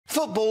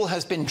Football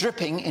has been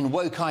dripping in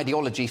woke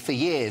ideology for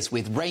years,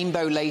 with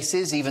rainbow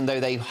laces, even though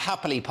they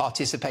happily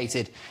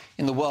participated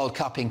in the World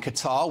Cup in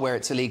Qatar, where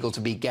it's illegal to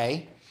be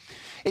gay.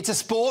 It's a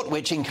sport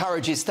which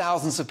encourages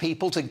thousands of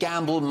people to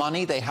gamble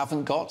money they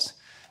haven't got,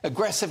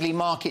 aggressively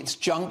markets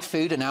junk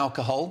food and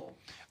alcohol,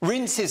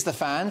 rinses the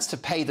fans to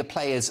pay the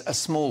players a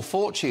small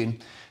fortune,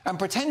 and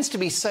pretends to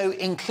be so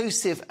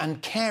inclusive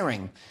and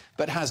caring,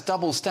 but has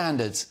double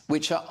standards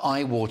which are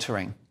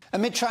eye-watering.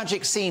 Amid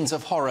tragic scenes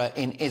of horror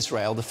in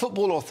Israel, the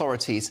football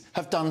authorities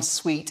have done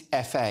sweet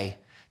FA.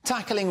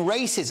 Tackling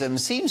racism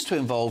seems to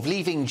involve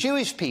leaving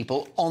Jewish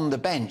people on the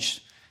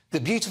bench. The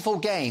beautiful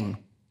game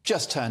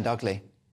just turned ugly.